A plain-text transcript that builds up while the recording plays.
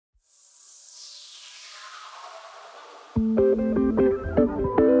Guys,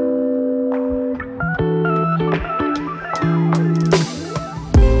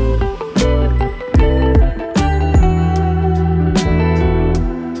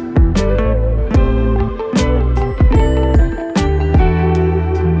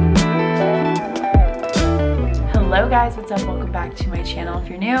 what's up? Welcome back to my channel. If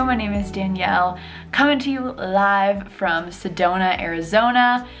you're new, my name is Danielle, coming to you live from Sedona,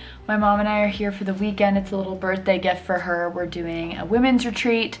 Arizona. My mom and I are here for the weekend. It's a little birthday gift for her. We're doing a women's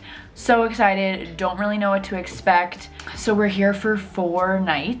retreat. So excited, don't really know what to expect. So we're here for 4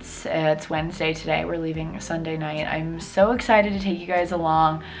 nights. It's Wednesday today. We're leaving Sunday night. I'm so excited to take you guys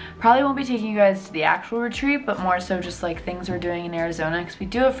along. Probably won't be taking you guys to the actual retreat, but more so just like things we're doing in Arizona because we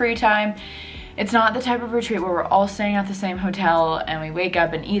do have free time. It's not the type of retreat where we're all staying at the same hotel and we wake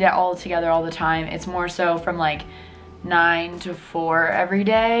up and eat it all together all the time. It's more so from like 9 to 4 every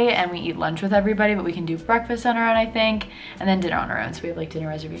day, and we eat lunch with everybody, but we can do breakfast on our own, I think, and then dinner on our own. So we have like dinner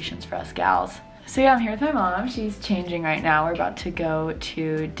reservations for us gals. So yeah, I'm here with my mom. She's changing right now. We're about to go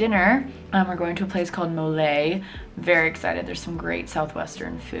to dinner. We're going to a place called Mole. Very excited. There's some great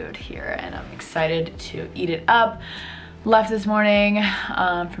Southwestern food here, and I'm excited to eat it up. Left this morning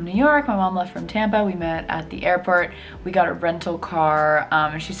from New York. My mom left from Tampa. We met at the airport. We got a rental car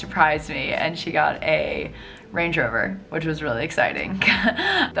and she surprised me and she got a Range Rover, which was really exciting.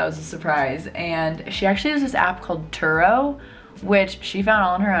 That was a surprise. And she actually has this app called Turo, which she found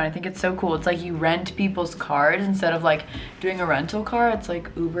all on her own. I think it's so cool. It's like you rent people's cars instead of like doing a rental car. It's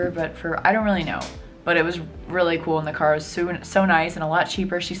like Uber, but for, I don't really know. But it was really cool, and the car was so nice and a lot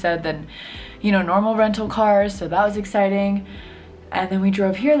cheaper, she said, than, you know, normal rental cars, so that was exciting. And then we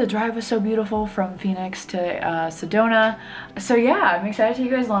drove here. The drive was so beautiful from Phoenix to Sedona. So yeah, I'm excited to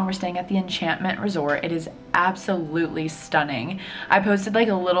take you guys along. We're staying at the Enchantment Resort. It is absolutely stunning. I posted like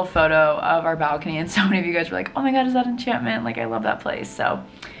a little photo of our balcony and so many of you guys were like, oh my god, is that Enchantment? Like, I love that place. So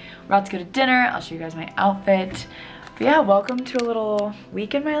we're about to go to dinner. I'll show you guys my outfit. But yeah, welcome to a little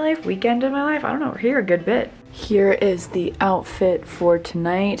week in my life, weekend in my life. I don't know, we're here a good bit. Here is the outfit for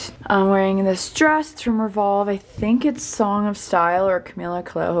tonight. I'm wearing this dress. It's from Revolve. I think it's Song of Style or Camila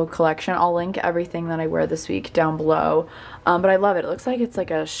Cabello collection. I'll link everything that I wear this week down below. But I love it. It looks like it's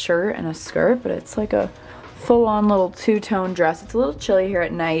like a shirt and a skirt, but it's like a full-on little two-tone dress. It's a little chilly here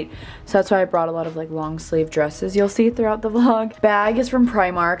at night, so that's why I brought a lot of like long sleeve dresses you'll see throughout the vlog. Bag is from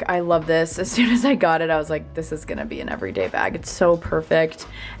Primark. I love this. As soon as I got it, I was like, this is gonna be an everyday bag. It's so perfect.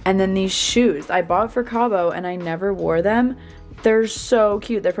 And then these shoes I bought for Cabo and I never wore them. They're so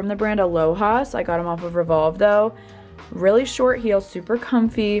cute. They're from the brand Aloha. I got them off of Revolve though. Really short heels, super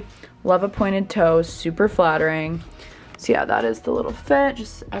comfy. Love a pointed toe, super flattering. So yeah, that is the little fit,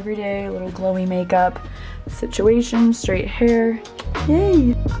 just everyday little glowy makeup situation, straight hair,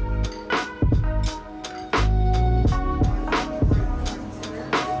 yay.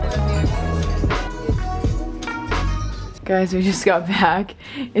 Guys, we just got back.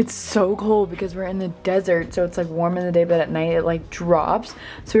 It's so cold because we're in the desert, so it's like warm in the day, but at night it like drops.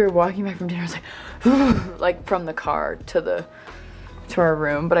 So we were walking back from dinner, I was like, like from the car to our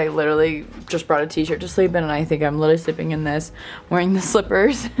room, but I literally just brought a t-shirt to sleep in, and I think I'm literally sleeping in this, wearing the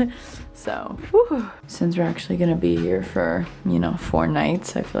slippers. So, whew. Since we're actually gonna be here for, you know, 4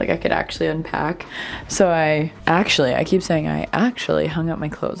 nights, I feel like I could actually unpack. So I keep saying I actually hung up my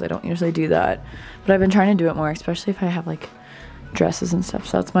clothes. I don't usually do that, but I've been trying to do it more, especially if I have like dresses and stuff.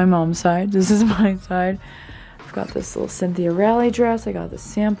 So that's my mom's side. This is my side. I've got this little Cynthia Raleigh dress. I got the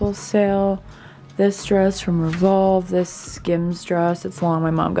sample sale. This dress from Revolve, this Skims dress, it's long, my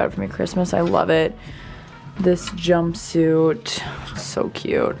mom got it for me Christmas, I love it. This jumpsuit, so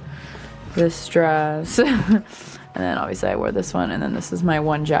cute. This dress, and then obviously I wore this one, and then this is my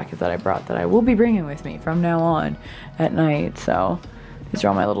one jacket that I brought that I will be bringing with me from now on at night. So these are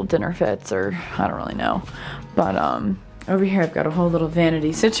all my little dinner fits, or I don't really know. But over here I've got a whole little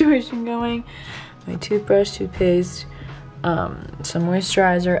vanity situation going. My toothbrush, toothpaste, some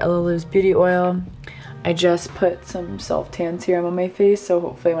moisturizer, Elalou's beauty oil. I just put some self-tan serum on my face, so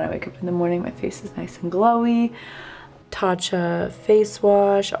hopefully when I wake up in the morning my face is nice and glowy. Tatcha face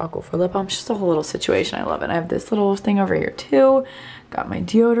wash, Aquaphor lip balm, just a whole little situation. I love it. I have this little thing over here too. Got my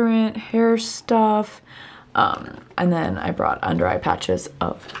deodorant, hair stuff, and then I brought under eye patches,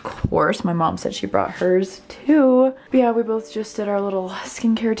 of course. My mom said she brought hers too. But yeah, we both just did our little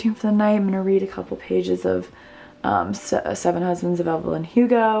skincare routine for the night. I'm gonna read a couple pages of 7 Husbands of Evelyn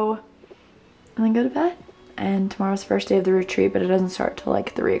Hugo, and then go to bed. And tomorrow's first day of the retreat, but it doesn't start till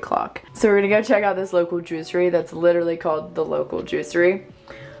like 3 o'clock. So we're gonna go check out this local juicery that's literally called the local juicery.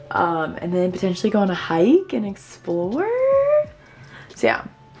 And then potentially go on a hike and explore. So yeah,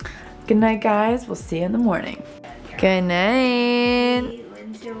 good night guys, we'll see you in the morning. Good night.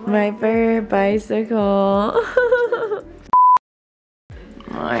 My favorite bicycle.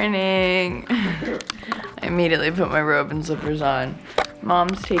 Morning. I immediately put my robe and slippers on.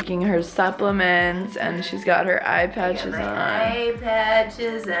 Mom's taking her supplements and she's got her eye patches on. Eye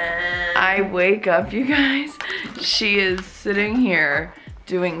patches on. I wake up, you guys. She is sitting here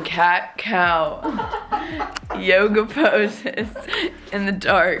doing cat-cow yoga poses in the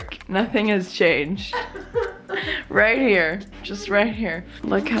dark. Nothing has changed. Right here, just right here.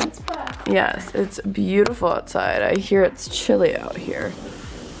 Look how, yes, it's beautiful outside. I hear it's chilly out here,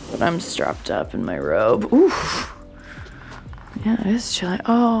 but I'm strapped up in my robe. Oof. Yeah, it is chilly.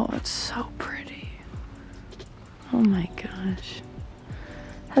 Oh, it's so pretty. Oh my gosh.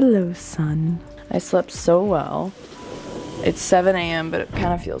 Hello, sun. I slept so well. It's 7 a.m., but it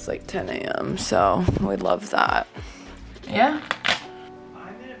kind of feels like 10 a.m., so we love that. Yeah?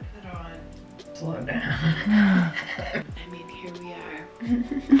 I'm gonna put on slow down. I mean, here we are.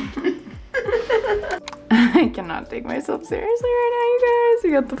 I cannot take myself seriously right now, you guys.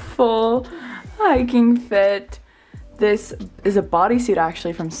 We got the full hiking fit. This is a bodysuit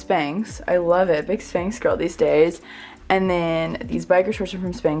actually from Spanx. I love it. Big Spanx girl these days. And then these biker shorts are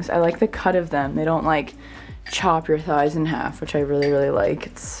from Spanx. I like the cut of them. They don't like chop your thighs in half, which I really, really like.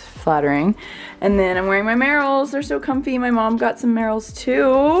 It's flattering. And then I'm wearing my Merrells. They're so comfy. My mom got some Merrells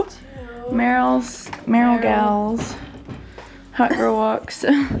too. Merrell gals. Hot girl walks.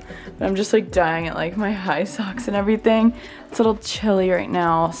 But I'm just like dying at like my high socks and everything. It's a little chilly right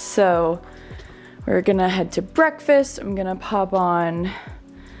now, so we're gonna head to breakfast. I'm gonna pop on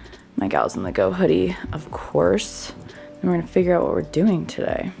my Gals on the Go hoodie, of course. And we're gonna figure out what we're doing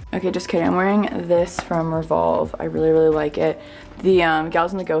today. Okay, just kidding. I'm wearing this from Revolve. I really, really like it. The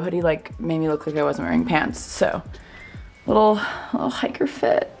Gals on the Go hoodie like made me look like I wasn't wearing pants. So, little hiker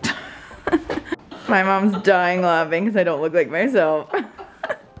fit. My mom's dying laughing because I don't look like myself.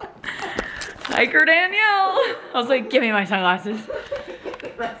 Hiker Danielle. I was like, give me my sunglasses.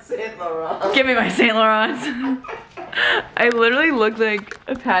 Give me my Saint Laurents. I literally look like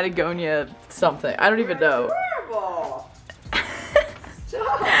a Patagonia something. I don't even know.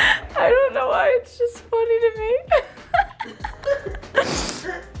 Stop. I don't know why, it's just funny to me.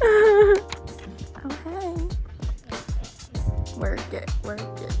 Oh, hey. Work it, work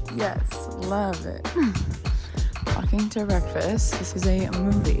it. Yes, love it. Walking to breakfast. This is a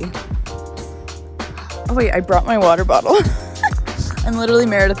movie. Oh wait, I brought my water bottle. I'm literally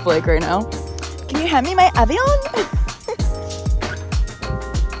Meredith Blake right now. Can you hand me my Evian?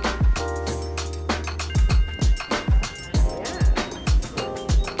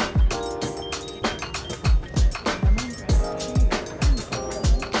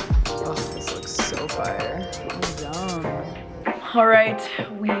 All right,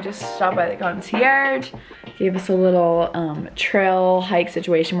 we just stopped by the concierge, gave us a little trail hike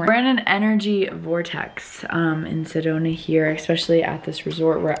situation. We're in an energy vortex in Sedona here, especially at this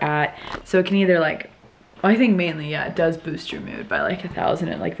resort we're at. So it can either like, well, I think mainly, yeah, it does boost your mood by like 1,000.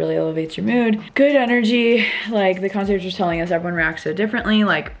 It like really elevates your mood. Good energy, like the concierge was telling us, everyone reacts so differently.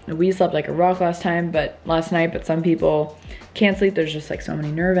 Like we slept like a rock last night, but some people can't sleep. There's just like so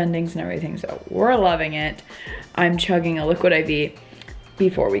many nerve endings and everything. So we're loving it. I'm chugging a liquid IV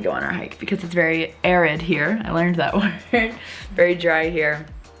before we go on our hike because it's very arid here. I learned that word. Very dry here.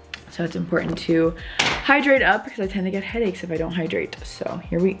 So it's important to hydrate up because I tend to get headaches if I don't hydrate. So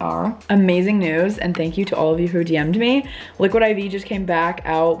here we are. Amazing news, and thank you to all of you who DM'd me. Liquid IV just came back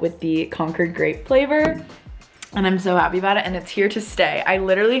out with the Concord grape flavor, and I'm so happy about it, and it's here to stay. I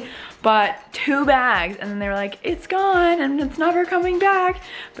literally bought 2 bags and then they were like, it's gone and it's never coming back,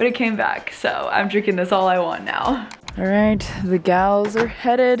 but it came back. So I'm drinking this all I want now. All right, the gals are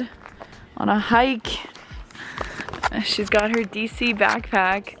headed on a hike. She's got her DC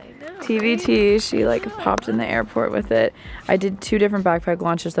backpack. TVT, she like popped in the airport with it. I did 2 different backpack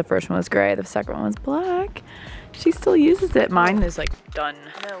launches. The first one was gray, the second one was black. She still uses it. Mine is like done.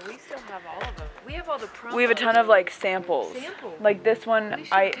 No, we still have all of them. We have all the promos. We have a ton of like samples. Like this one, we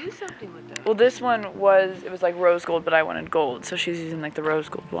should do something with that. Well, this one was, it was like rose gold, but I wanted gold. So she's using like the rose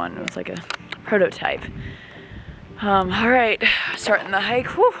gold one. It was like a prototype. All right, starting the hike.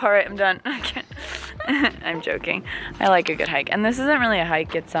 Whew, all right, I'm done. I'm joking. I like a good hike. And this isn't really a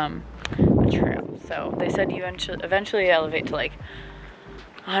hike, it's a trail. So they said you eventually elevate to like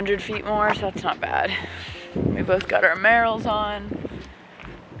 100 feet more, so that's not bad. We both got our Merrells on.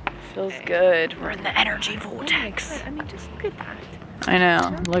 Feels good. We're in the energy vortex. I mean, just look at that. I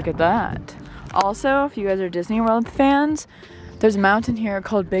know, look at that. Also, if you guys are Disney World fans, there's a mountain here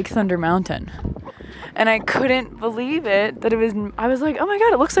called Big Thunder Mountain. and I couldn't believe it that it was. I was like, oh my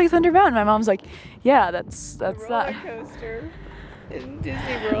god, it looks like Thunder Mountain. My mom's like, yeah, that's roller that. coaster in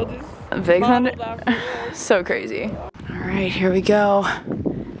Disney World is Big Thunder. modeled after this. So crazy. All right, here we go.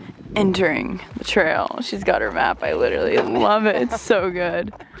 Entering the trail. She's got her map. I literally love it. It's so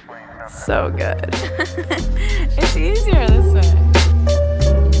good. So good. It's easier this way.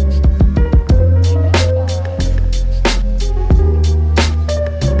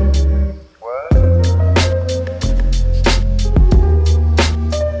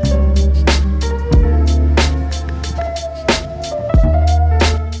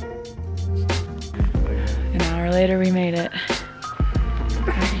 An hour later, we made it.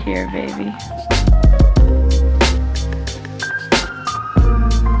 We're here, baby.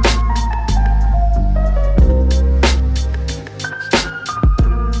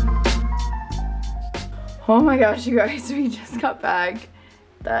 Oh my gosh, you guys, we just got back.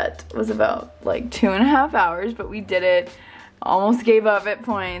 That was about like 2.5 hours, but we did it. Almost gave up at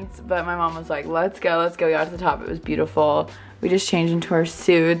points, but my mom was like, let's go, let's go. We got to the top, it was beautiful. We just changed into our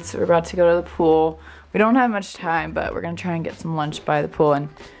suits. We're about to go to the pool. We don't have much time, but we're gonna try and get some lunch by the pool and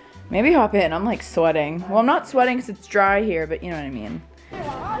maybe hop in. I'm like sweating. Well, I'm not sweating because it's dry here, but you know what I mean.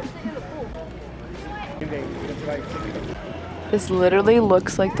 This literally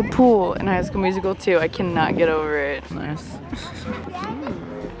looks like the pool in High School Musical 2. I cannot get over it. Nice.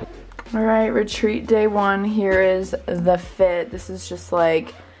 All right, retreat day 1. Here is the fit. This is just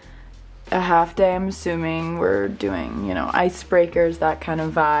like a half day. I'm assuming we're doing, you know, icebreakers, that kind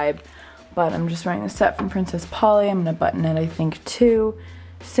of vibe. But I'm just wearing the set from Princess Polly. I'm gonna button it, I think, too.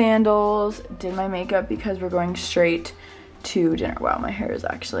 Sandals. Did my makeup because we're going straight to dinner. Wow, my hair is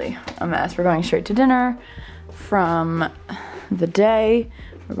actually a mess. We're going straight to dinner from the day.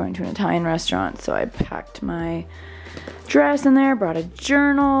 We're going to an Italian restaurant, so I packed my dress in there, brought a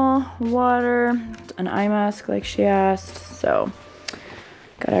journal, water, an eye mask like she asked. So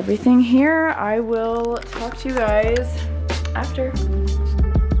got everything here. I will talk to you guys after.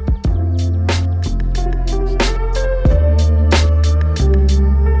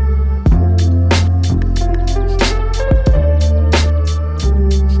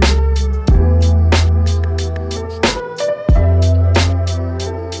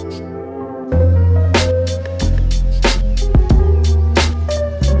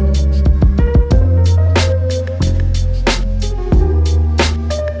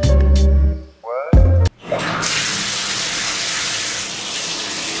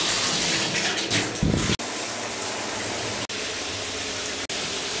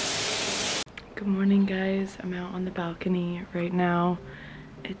 Good morning, guys. I'm out on the balcony right now.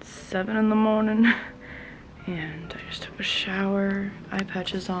 It's 7 in the morning and I just took a shower, eye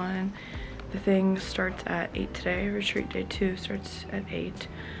patches on. The thing starts at 8 today. Retreat day 2 starts at 8.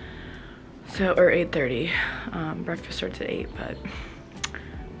 So, or 8:30. Breakfast starts at 8, but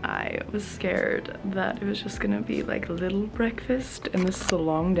I was scared that it was just gonna be like a little breakfast, and this is a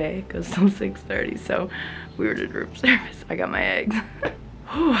long day. It goes till 6:30, so we ordered room service. I got my eggs.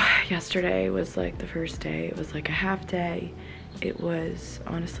 Yesterday was like the first day. It was like a half day. It was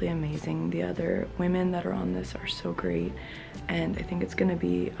honestly amazing. The other women that are on this are so great, and I think it's gonna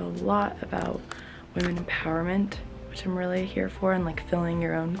be a lot about women empowerment, which I'm really here for, and like filling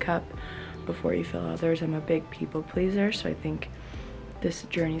your own cup before you fill others. I'm a big people pleaser, so I think this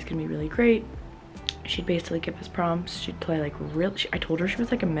journey is gonna be really great. She'd basically give us prompts. She'd play like I told her she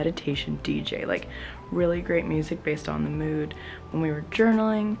was like a meditation DJ, like really great music based on the mood. When we were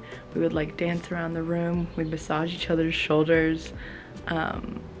journaling, we would like dance around the room. We'd massage each other's shoulders,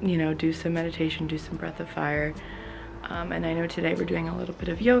 you know, do some meditation, do some breath of fire. And I know today we're doing a little bit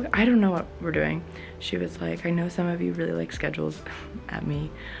of yoga. I don't know what we're doing. She was like, I know some of you really like schedules at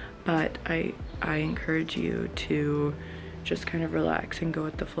me, but I encourage you to just kind of relax and go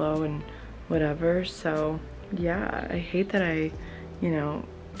with the flow and whatever. So yeah, I hate that I, you know,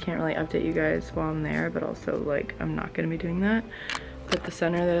 can't really update you guys while I'm there, but also like I'm not gonna be doing that. But the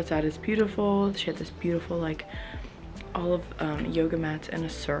center that it's at is beautiful. She had this beautiful like all of yoga mats in a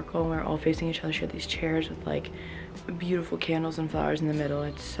circle, and we're all facing each other. She had these chairs with like beautiful candles and flowers in the middle.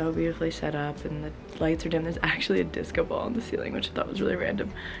 It's so beautifully set up, and the lights are dim. There's actually a disco ball on the ceiling, which I thought was really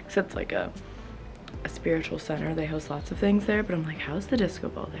random, because it's like a spiritual center. They host lots of things there, but I'm like, how's the disco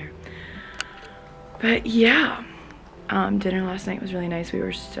ball there? But yeah, dinner last night was really nice. We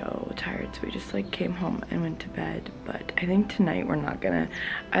were so tired, so we just like came home and went to bed. But I think tonight we're not gonna,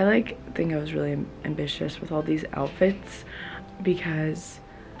 I think I was really ambitious with all these outfits because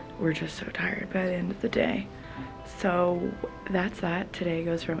we're just so tired by the end of the day. So that's that. Today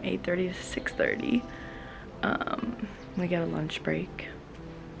goes from 8:30 to 6:30. We get a lunch break.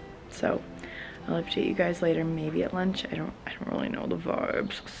 So I'll update you guys later, maybe at lunch. I don't really know the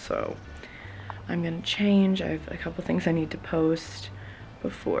vibes, so I'm gonna change. I have a couple things I need to post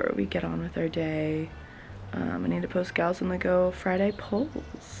before we get on with our day. I need to post Gals on the Go Friday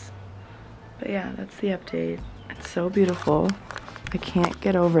polls. But yeah, that's the update. It's so beautiful. I can't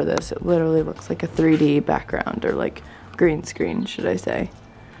get over this. It literally looks like a 3D background, or like green screen, should I say.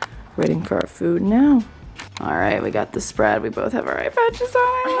 Waiting for our food now. All right, we got the spread. We both have our eye patches on.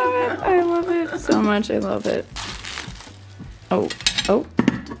 I love it. I love it so much. I love it. Oh.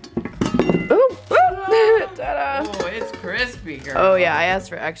 Ta-da. Oh, it's crispy, girl. Oh yeah, I asked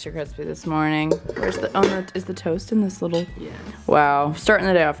for extra crispy this morning. Where's the, oh no, is the toast in this little? Yes. Wow, starting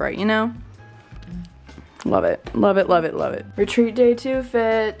the day off right, you know? Love it, love it, love it, love it. Retreat day 2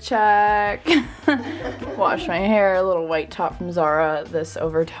 fit, check. Wash my hair, a little white top from Zara, this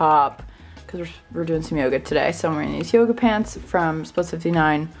over top, because we're doing some yoga today. So I'm wearing these yoga pants from Split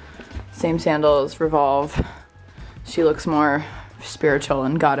 59, same sandals, Revolve. She looks more spiritual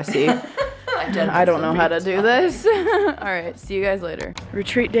and goddessy. I don't know how to do this. All right, see you guys later.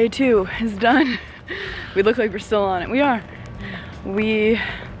 Retreat day 2 is done. We look like we're still on it. We are. We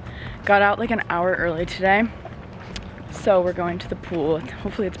got out like an hour early today. So we're going to the pool.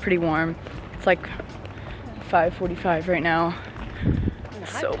 Hopefully it's pretty warm. It's like 5:45 right now.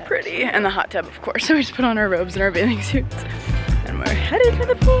 So pretty. And the hot tub, of course. So we just put on our robes and our bathing suits. And we're headed to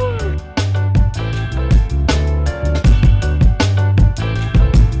the pool.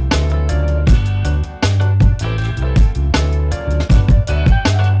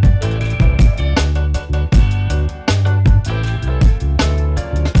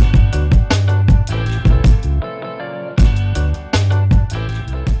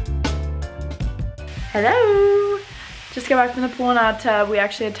 Hello! Just got back from the pool and hot tub. We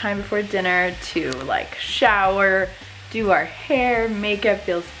actually had time before dinner to like shower, do our hair, makeup,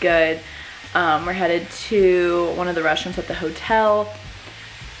 feels good. We're headed to one of the restaurants at the hotel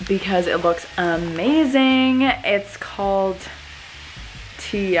because it looks amazing. It's called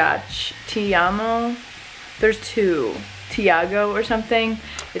Tiamo. There's two, Tiago or something.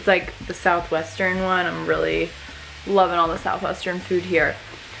 It's like the southwestern one. I'm really loving all the southwestern food here.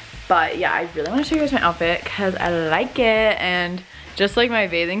 But yeah, I really want to show you guys my outfit because I like it, and just like my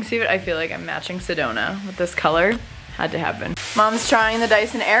bathing suit, I feel like I'm matching Sedona with this color. Had to happen. Mom's trying the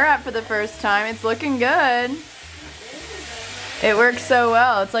Dyson Airwrap for the first time. It's looking good. It works so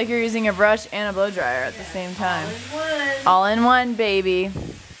well. It's like you're using a brush and a blow dryer at the same time. All in one, baby.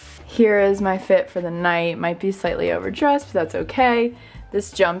 Here is my fit for the night. Might be slightly overdressed, but that's okay.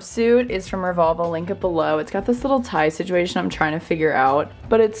 This jumpsuit is from Revolve. I'll link it below. It's got this little tie situation I'm trying to figure out,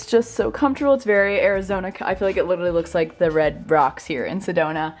 but it's just so comfortable. It's very Arizona. I feel like it literally looks like the red rocks here in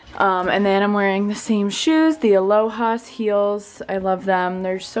Sedona. And then I'm wearing the same shoes, the Aloha's heels. I love them.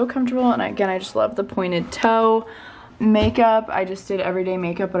 They're so comfortable, and again, I just love the pointed toe. Makeup, I just did everyday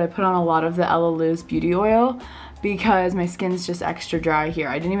makeup, but I put on a lot of the Ella Luz beauty oil because my skin's just extra dry here.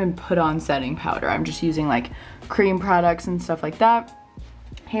 I didn't even put on setting powder. I'm just using like cream products and stuff like that.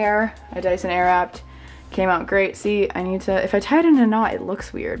 Hair, I Dyson Airwrapped, came out great. See, I need to, if I tie it in a knot, it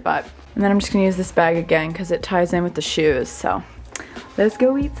looks weird, but, and then I'm just gonna use this bag again because it ties in with the shoes. So let's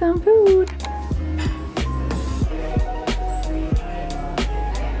go eat some food.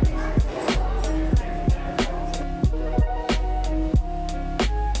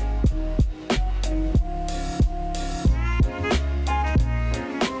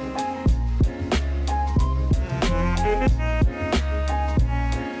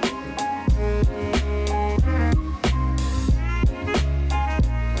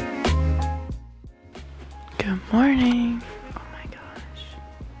 Good morning. Oh my gosh.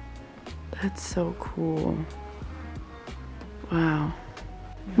 That's so cool. Wow.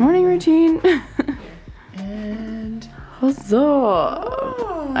 Morning routine. And huzzah.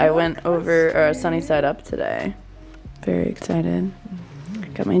 Oh, I went over sunny side up today. Very excited.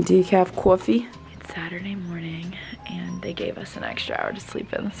 Got my decaf coffee. It's Saturday morning and they gave us an extra hour to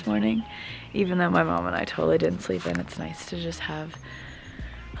sleep in this morning. Even though my mom and I totally didn't sleep in, it's nice to just have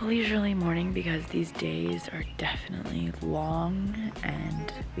a leisurely morning because these days are definitely long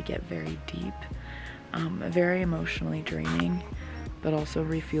and we get very deep, very emotionally draining, but also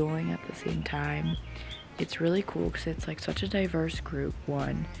refueling at the same time. It's really cool because it's like such a diverse group,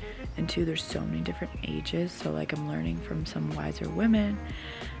 one, and two, there's so many different ages. So like I'm learning from some wiser women,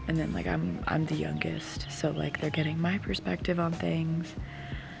 and then like I'm the youngest, so like they're getting my perspective on things.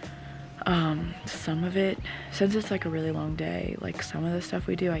 Some of it, since it's like a really long day, like some of the stuff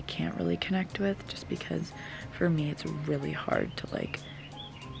we do I can't really connect with just because for me it's really hard to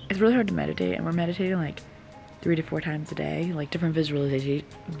meditate, and we're meditating like 3 to 4 times a day, like different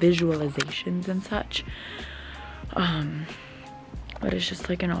visualizations and such. But it's just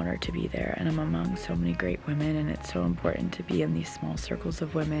like an honor to be there, and I'm among so many great women, and it's so important to be in these small circles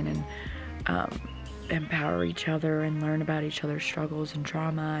of women and empower each other and learn about each other's struggles and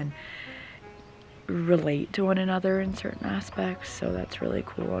trauma and relate to one another in certain aspects. So that's really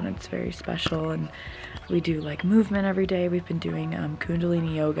cool, and it's very special. And we do like movement every day. We've been doing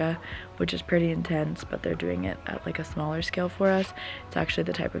Kundalini yoga, which is pretty intense, but they're doing it at like a smaller scale for us. It's actually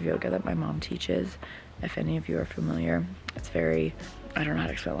the type of yoga that my mom teaches, if any of you are familiar. It's very, I don't know how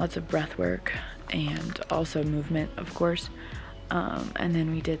to explain, lots of breath work and also movement, of course. And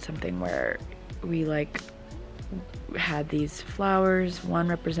then we did something where we like had these flowers. One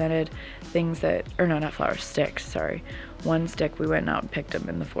represented things that, or no, not flowers, sticks, sorry. One stick, we went out and picked them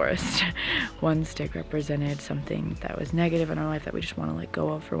in the forest. One stick represented something that was negative in our life that we just want to let go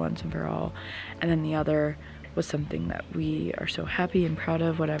of for once and for all. And then the other was something that we are so happy and proud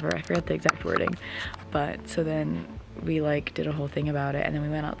of, whatever. I forget the exact wording. But so then we like did a whole thing about it, and then we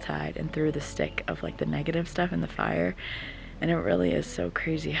went outside and threw the stick of like the negative stuff in the fire. And it really is so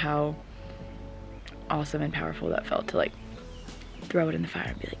crazy how awesome and powerful that felt to like throw it in the fire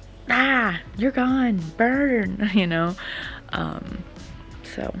and be like, ah, you're gone, burn, you know.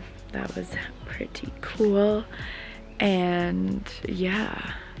 So that was pretty cool. And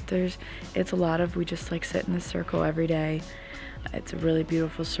yeah, it's a lot of, we just like sit in this circle every day. It's a really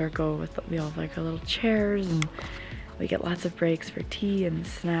beautiful circle with, we all have like our little chairs, and we get lots of breaks for tea and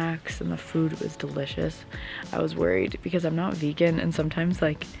snacks, and the food was delicious. I was worried because I'm not vegan, and sometimes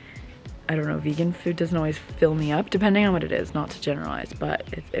like, I don't know, vegan food doesn't always fill me up, depending on what it is, not to generalize, but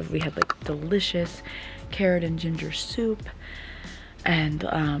if we had like delicious carrot and ginger soup and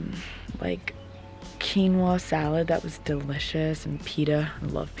like quinoa salad that was delicious, and pita, I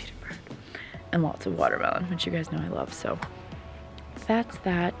love pita bread, and lots of watermelon, which you guys know I love. So that's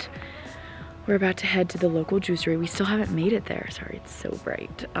that. We're about to head to the local juicery. We still haven't made it there, sorry, it's so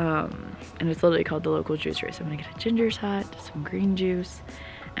bright. And it's literally called the local juicery. So I'm gonna get a ginger shot, some green juice,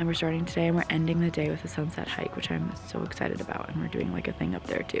 and we're starting today, and we're ending the day with a sunset hike, which I'm so excited about, and we're doing like a thing up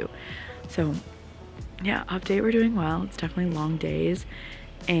there too. So yeah, update, we're doing well. It's definitely long days,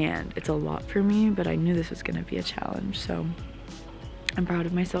 and it's a lot for me, but I knew this was gonna be a challenge, so I'm proud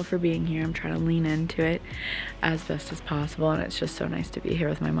of myself for being here. I'm trying to lean into it as best as possible, and it's just so nice to be here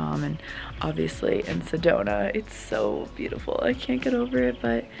with my mom, and obviously in Sedona. It's so beautiful. I can't get over it,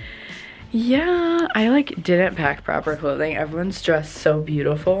 but yeah, I like didn't pack proper clothing. Everyone's dressed so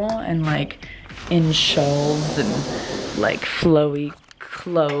beautiful and like in shawls and like flowy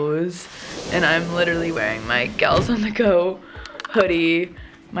clothes, and I'm literally wearing my Gals on the Go hoodie,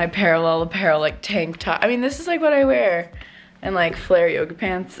 my parallel apparel like tank top. I mean, this is like what I wear, and like flare yoga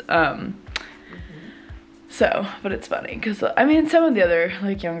pants. So, but it's funny because I mean, some of the other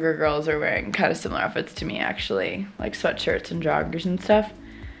like younger girls are wearing kind of similar outfits to me, actually, like sweatshirts and joggers and stuff.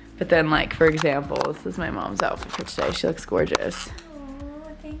 But then, like, for example, this is my mom's outfit for today. She looks gorgeous.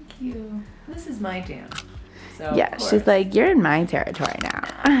 Oh, thank you. This is my jam. So yeah, she's like, you're in my territory now.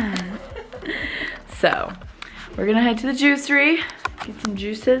 So, we're gonna head to the juicery, get some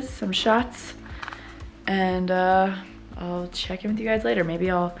juices, some shots, and I'll check in with you guys later.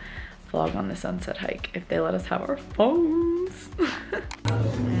 Maybe I'll vlog on the sunset hike if they let us have our phones.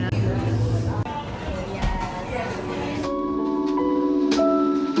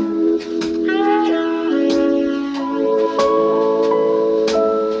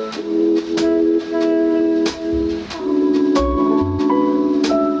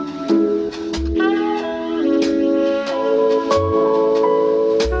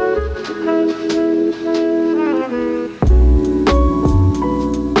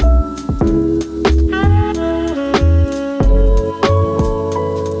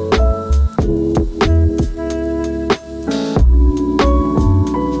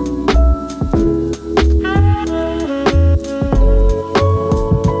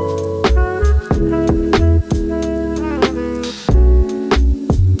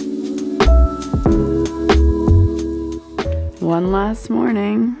 One last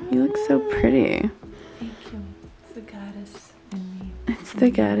morning. You look so pretty. Thank you. It's the goddess in me. It's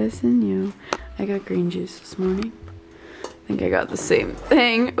the goddess in you. I got green juice this morning. I think I got the same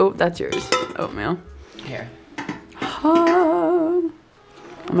thing. Oh, that's yours. Oatmeal. Here. I'm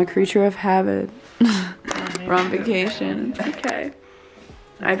a creature of habit. We're on vacation. It's okay.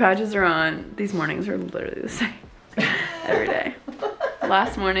 Eye patches are on. These mornings are literally the same every day.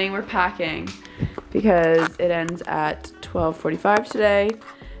 Last morning we're packing because it ends at 12:45 today,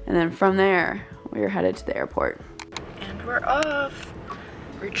 and then from there we're headed to the airport. And we're off.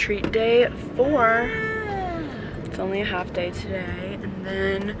 Retreat day 4. It's only a half day today, and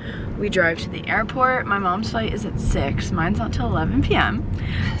then we drive to the airport. My mom's flight is at 6. Mine's not till 11 p.m.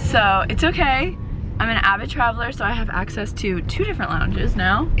 So it's okay. I'm an avid traveler, so I have access to 2 different lounges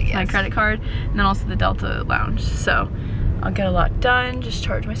now. Yes. My credit card, and then also the Delta lounge. So I'll get a lot done, just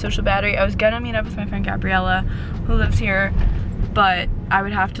charge my social battery. I was gonna meet up with my friend Gabriella, who lives here, but I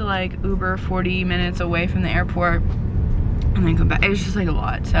would have to like Uber 40 minutes away from the airport and then come back. It was just like a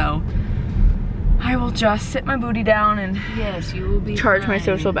lot, so I will just sit my booty down and yes, you will be charge my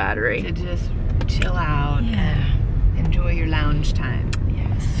social battery. To just chill out and enjoy your lounge time.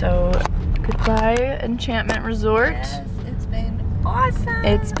 Yes, so goodbye Enchantment Resort. Yes, it's been awesome.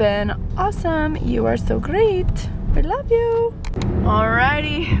 It's been awesome. You are so great. We love you.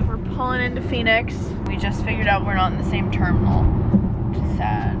 Alrighty, we're pulling into Phoenix. We just figured out we're not in the same terminal, which is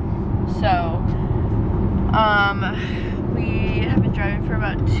sad. So, we have been driving for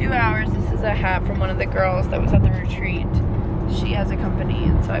about 2 hours. This is a hat from one of the girls that was at the retreat. She has a company,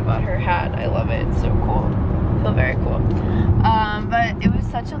 and so I bought her hat. I love it. It's so cool. I feel very cool. But it was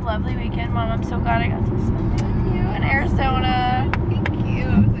such a lovely weekend, Mom. I'm so glad I got to spend it with you in Arizona. Thank you.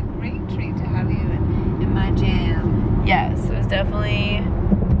 It was a great treat to have you in my jam. Yes, it was definitely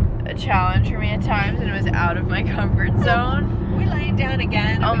a challenge for me at times, and it was out of my comfort zone. We're laying down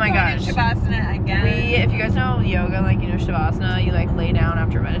again. Oh my gosh. Shavasana again. If you guys know yoga, like, you know, Shavasana, you like lay down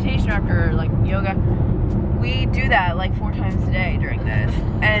after meditation, after like yoga. We do that like 4 times a day during this.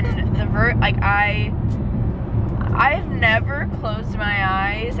 And I've never closed my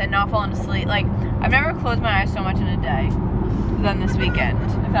eyes and not fallen asleep. Like, I've never closed my eyes so much in a day than this weekend,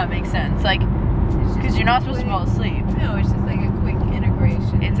 if that makes sense. Like, because you're not supposed to fall asleep. No, it's just like a quick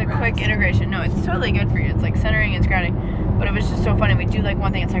integration. It's a quick integration. No, it's totally good for you. It's like centering and grounding. But it was just so funny. We do like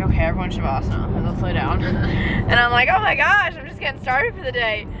one thing. It's like, okay, everyone Shavasana. Let's lay down. And I'm like, oh my gosh, I'm just getting started for the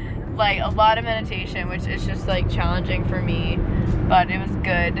day. Like, a lot of meditation, which is just like challenging for me. But it was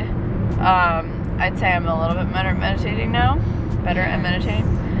good. I'd say I'm a little bit better at meditating now. Better at meditating.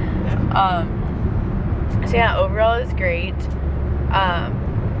 So yeah, overall it was great.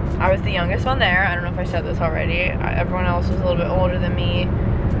 I was the youngest one there. I don't know if I said this already. Everyone else was a little bit older than me,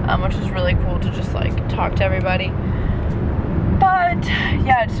 which was really cool to just like talk to everybody. But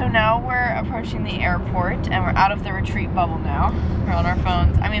yeah, so now we're approaching the airport and we're out of the retreat bubble now. We're on our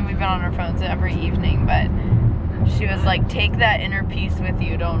phones. I mean, we've been on our phones every evening, but she was like, take that inner peace with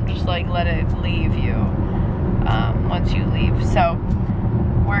you. Don't just like let it leave you once you leave. So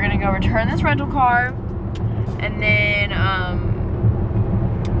we're gonna go return this rental car, and then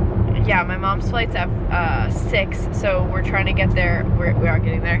yeah, my mom's flight's at 6, so we're trying to get there. We are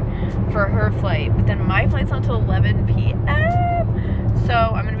getting there for her flight, but then my flight's not until 11 p.m. So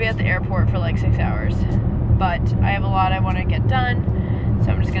I'm gonna be at the airport for like 6 hours. But I have a lot I want to get done,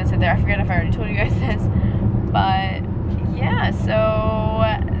 so I'm just gonna sit there. I forget if I already told you guys this, but yeah. So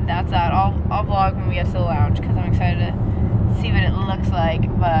that's that. I'll vlog when we get to the lounge because I'm excited to see what it looks like.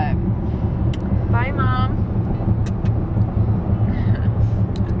 But bye, Mom.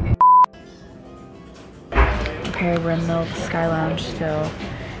 Okay, we're in the Sky Lounge still.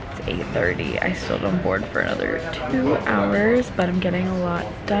 It's 8:30. I still don't board for another 2 hours, but I'm getting a lot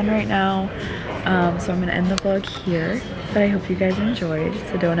done right now. So I'm gonna end the vlog here, but I hope you guys enjoyed.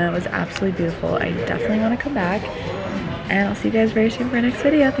 Sedona was absolutely beautiful. I definitely want to come back, and I'll see you guys very soon for our next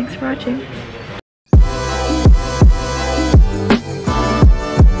video. Thanks for watching.